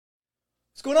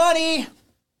What's going on, E?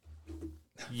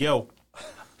 Yo.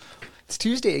 It's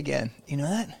Tuesday again. You know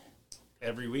that?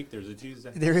 Every week there's a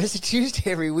Tuesday. There is a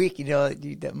Tuesday every week. You know,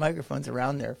 that microphone's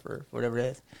around there for whatever it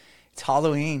is. It's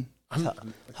Halloween.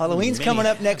 Halloween's coming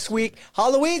up next week.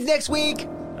 Halloween's next week.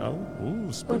 Oh,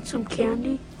 ooh, Want some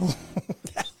candy?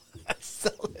 That's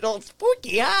a little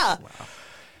spooky, huh? Wow.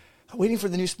 I'm waiting for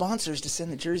the new sponsors to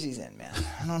send the jerseys in, man.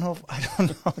 I don't know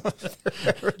if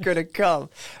they're ever gonna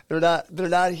come. They're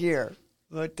not here.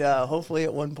 But hopefully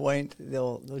at one point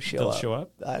they'll show up. They'll show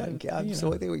up? That's the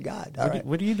only thing we got. All right.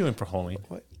 What are you doing for Halloween?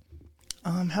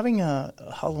 I'm having a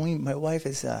Halloween. My wife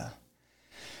is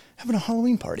having a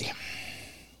Halloween party.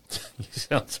 You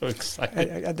sound so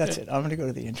excited. That's it. I'm going to go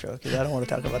to the intro because I don't want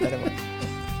to talk about that anymore.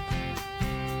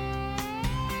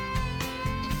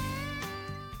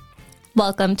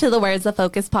 Welcome to the Where's the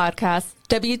Focus podcast.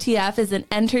 WTF is an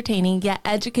entertaining yet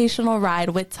educational ride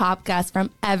with top guests from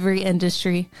every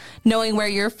industry. Knowing where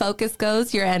your focus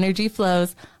goes, your energy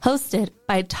flows. Hosted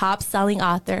by top-selling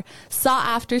author,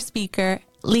 sought-after speaker,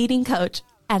 leading coach,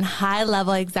 and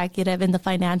high-level executive in the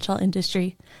financial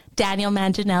industry, Daniel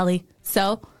Manginelli.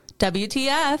 So,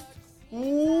 WTF.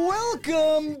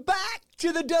 Welcome back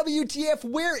to the WTF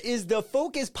Where is the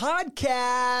Focus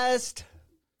podcast.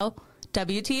 Oh,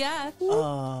 WTF.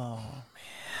 Oh,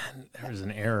 man, there was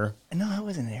an error. No, I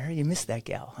wasn't there. You missed that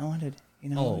gal. I wanted,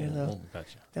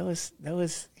 Gotcha. That was, that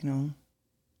was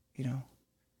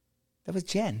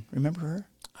Jen. Remember her?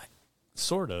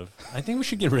 Sort of. I think we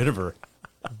should get rid of her.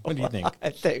 What do you think?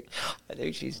 I think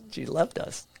she left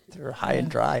us. Her high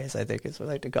and dry, as I think is what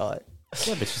I like to call it.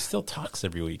 Yeah, but she still talks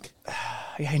every week.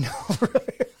 Yeah, I know,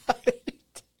 right?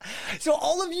 So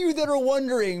all of you that are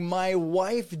wondering, my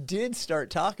wife did start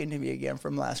talking to me again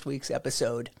from last week's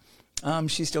episode.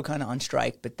 She's still kind of on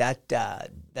strike, but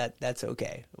that's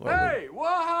okay. Hey,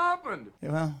 what happened?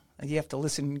 Well, you have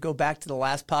to go back to the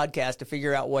last podcast to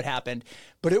figure out what happened.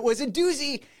 But it was a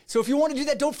doozy. So if you want to do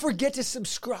that, don't forget to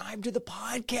subscribe to the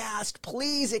podcast.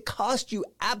 Please, it costs you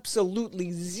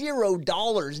absolutely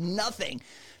 $0, nothing,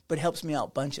 but helps me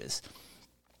out bunches.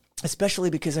 Especially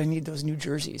because I need those new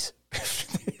jerseys.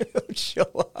 They don't show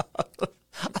up.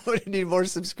 I'm going to need more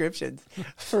subscriptions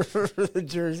for the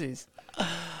jerseys.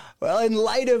 Well, in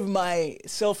light of my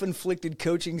self-inflicted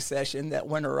coaching session that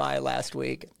went awry last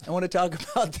week, I want to talk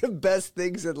about the best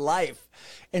things in life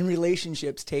and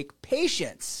relationships take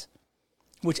patience,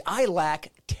 which I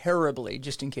lack terribly,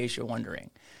 just in case you're wondering.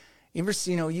 You ever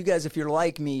see, you guys, if you're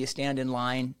like me, you stand in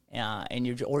line and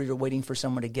you're waiting for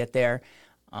someone to get there.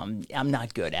 I'm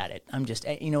not good at it. I'm just,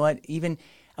 you know what? Even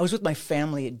I was with my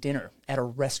family at dinner at a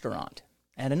restaurant,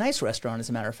 at a nice restaurant, as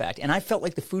a matter of fact, and I felt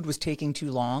like the food was taking too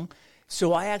long.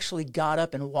 So I actually got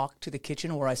up and walked to the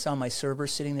kitchen where I saw my server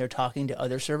sitting there talking to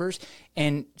other servers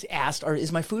and asked,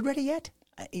 "Is my food ready yet?"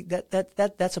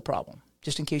 That's a problem.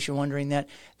 Just in case you're wondering, that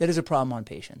is a problem on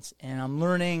patience. And I'm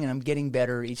learning and I'm getting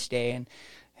better each day, and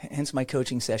hence my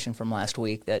coaching session from last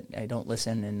week that I don't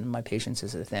listen and my patience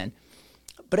is thin.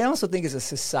 But I also think as a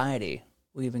society,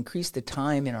 we've increased the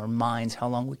time in our minds how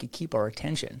long we could keep our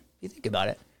attention. If you think about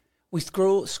it, we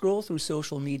scroll through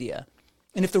social media,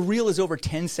 and if the reel is over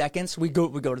 10 seconds, we go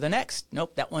to the next.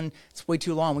 Nope, that one, it's way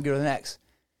too long. We go to the next.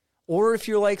 Or if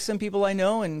you're like some people I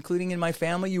know, including in my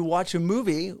family, you watch a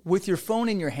movie with your phone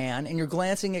in your hand, and you're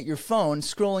glancing at your phone,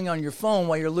 scrolling on your phone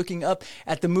while you're looking up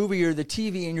at the movie or the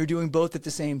TV, and you're doing both at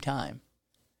the same time.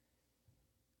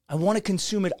 I want to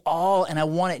consume it all, and I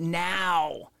want it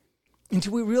now,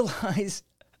 until we realize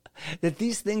that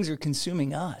these things are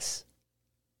consuming us.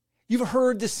 You've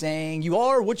heard the saying, you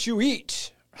are what you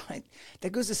eat, right? That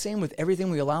goes the same with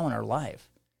everything we allow in our life.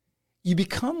 You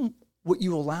become what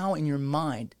you allow in your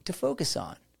mind to focus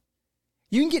on.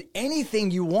 You can get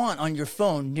anything you want on your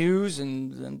phone, news,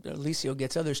 and Alicio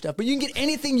gets other stuff, but you can get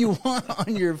anything you want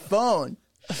on your phone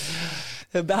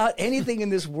about anything in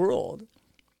this world.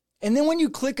 And then when you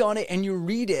click on it and you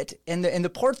read it, and the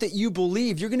part that you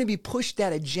believe, you're going to be pushed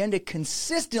that agenda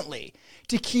consistently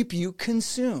to keep you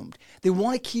consumed. They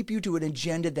want to keep you to an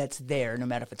agenda that's there, no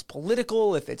matter if it's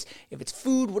political, if it's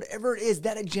food, whatever it is,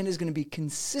 that agenda is going to be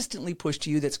consistently pushed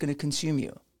to you that's going to consume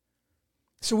you.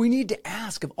 So we need to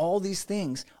ask of all these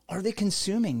things, are they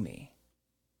consuming me?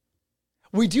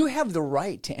 We do have the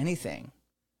right to anything,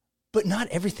 but not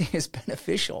everything is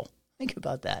beneficial. Think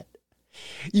about that.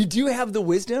 You do have the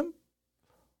wisdom,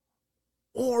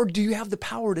 or do you have the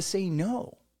power to say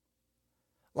no?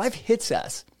 Life hits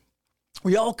us.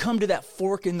 We all come to that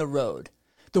fork in the road.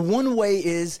 The one way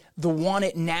is the want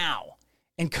it now,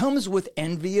 and comes with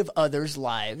envy of others'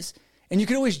 lives And you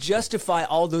can always justify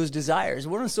all those desires.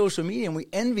 We're on social media and we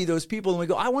envy those people and we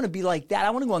go, I want to be like that. I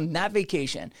want to go on that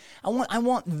vacation. I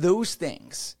want those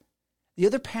things. The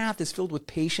other path is filled with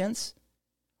patience,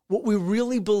 what we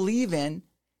really believe in,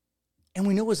 and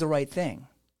we know is the right thing.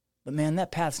 But man,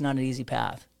 that path's not an easy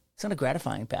path. It's not a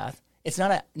gratifying path. It's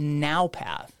not a now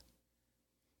path.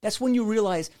 That's when you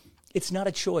realize it's not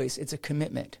a choice, it's a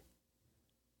commitment.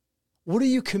 What are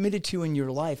you committed to in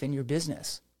your life, in your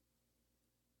business?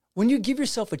 When you give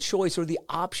yourself a choice or the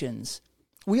options,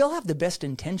 we all have the best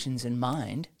intentions in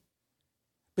mind,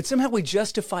 but somehow we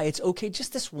justify it's okay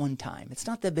just this one time. It's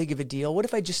not that big of a deal. What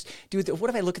if I just do it? What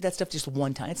if I look at that stuff just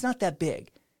one time? It's not that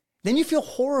big. Then you feel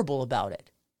horrible about it.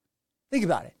 Think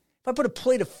about it. If I put a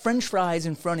plate of French fries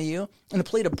in front of you and a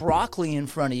plate of broccoli in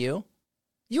front of you,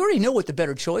 you already know what the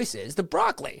better choice is, the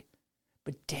broccoli.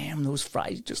 But damn, those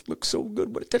fries just look so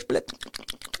good. What a touch,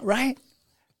 right?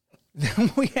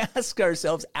 Then we ask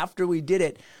ourselves after we did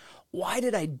it, why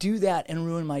did I do that and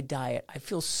ruin my diet? I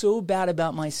feel so bad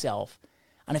about myself,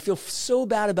 and I feel so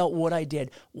bad about what I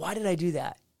did. Why did I do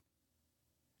that?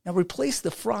 Now replace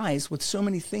the fries with so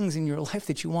many things in your life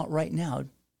that you want right now.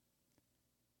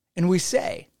 And we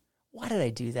say, why did I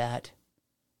do that?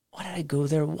 Why did I go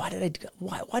there? Why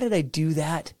did I do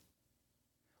that?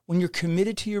 When you're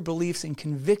committed to your beliefs and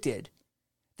convicted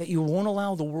that you won't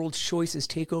allow the world's choices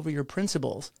take over your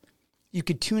principles, you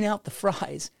could tune out the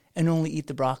fries and only eat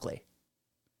the broccoli.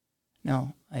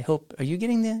 Now, I hope, are you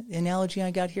getting the analogy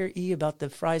I got here, E, about the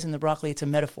fries and the broccoli? It's a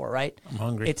metaphor, right? I'm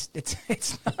hungry. It's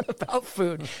not about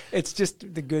food. It's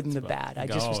just the good and the bad. I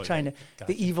just was trying to,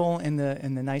 Gotcha. the evil and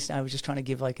the nice, I was just trying to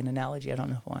give like an analogy. I don't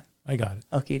know why. I got it.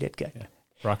 Okay, you did good. Yeah.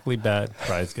 Broccoli bad,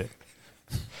 fries good.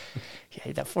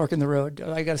 Yeah, that fork in the road.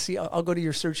 I got to see. I'll go to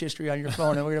your search history on your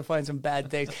phone and we're going to find some bad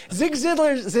things. Zig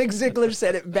Ziglar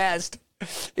said it best.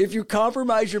 If you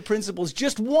compromise your principles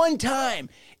just one time,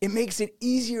 it makes it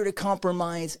easier to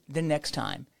compromise the next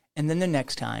time, and then the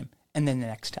next time, and then the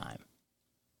next time.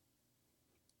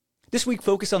 This week,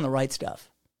 focus on the right stuff.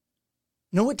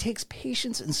 Know it takes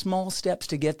patience and small steps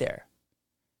to get there.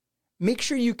 Make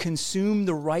sure you consume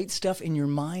the right stuff in your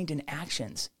mind and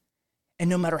actions.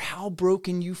 And no matter how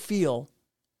broken you feel,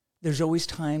 there's always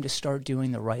time to start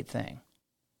doing the right thing.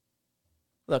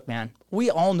 Look, man, we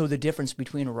all know the difference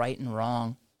between right and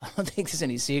wrong. I don't think there's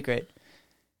any secret.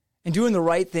 And doing the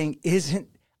right thing isn't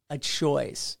a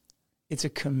choice. It's a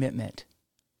commitment.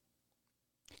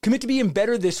 Commit to being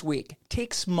better this week.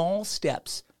 Take small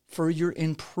steps for your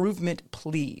improvement,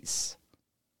 please.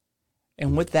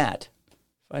 And with that,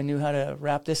 if I knew how to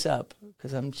wrap this up,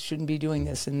 because I shouldn't be doing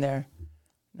this in there.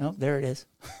 Nope, there it is.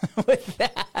 With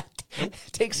that,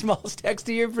 take small steps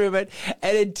to your improvement.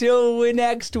 And until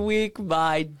next week,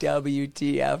 my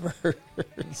WTFers,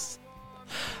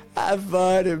 have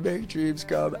fun and make dreams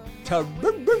come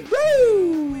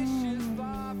true.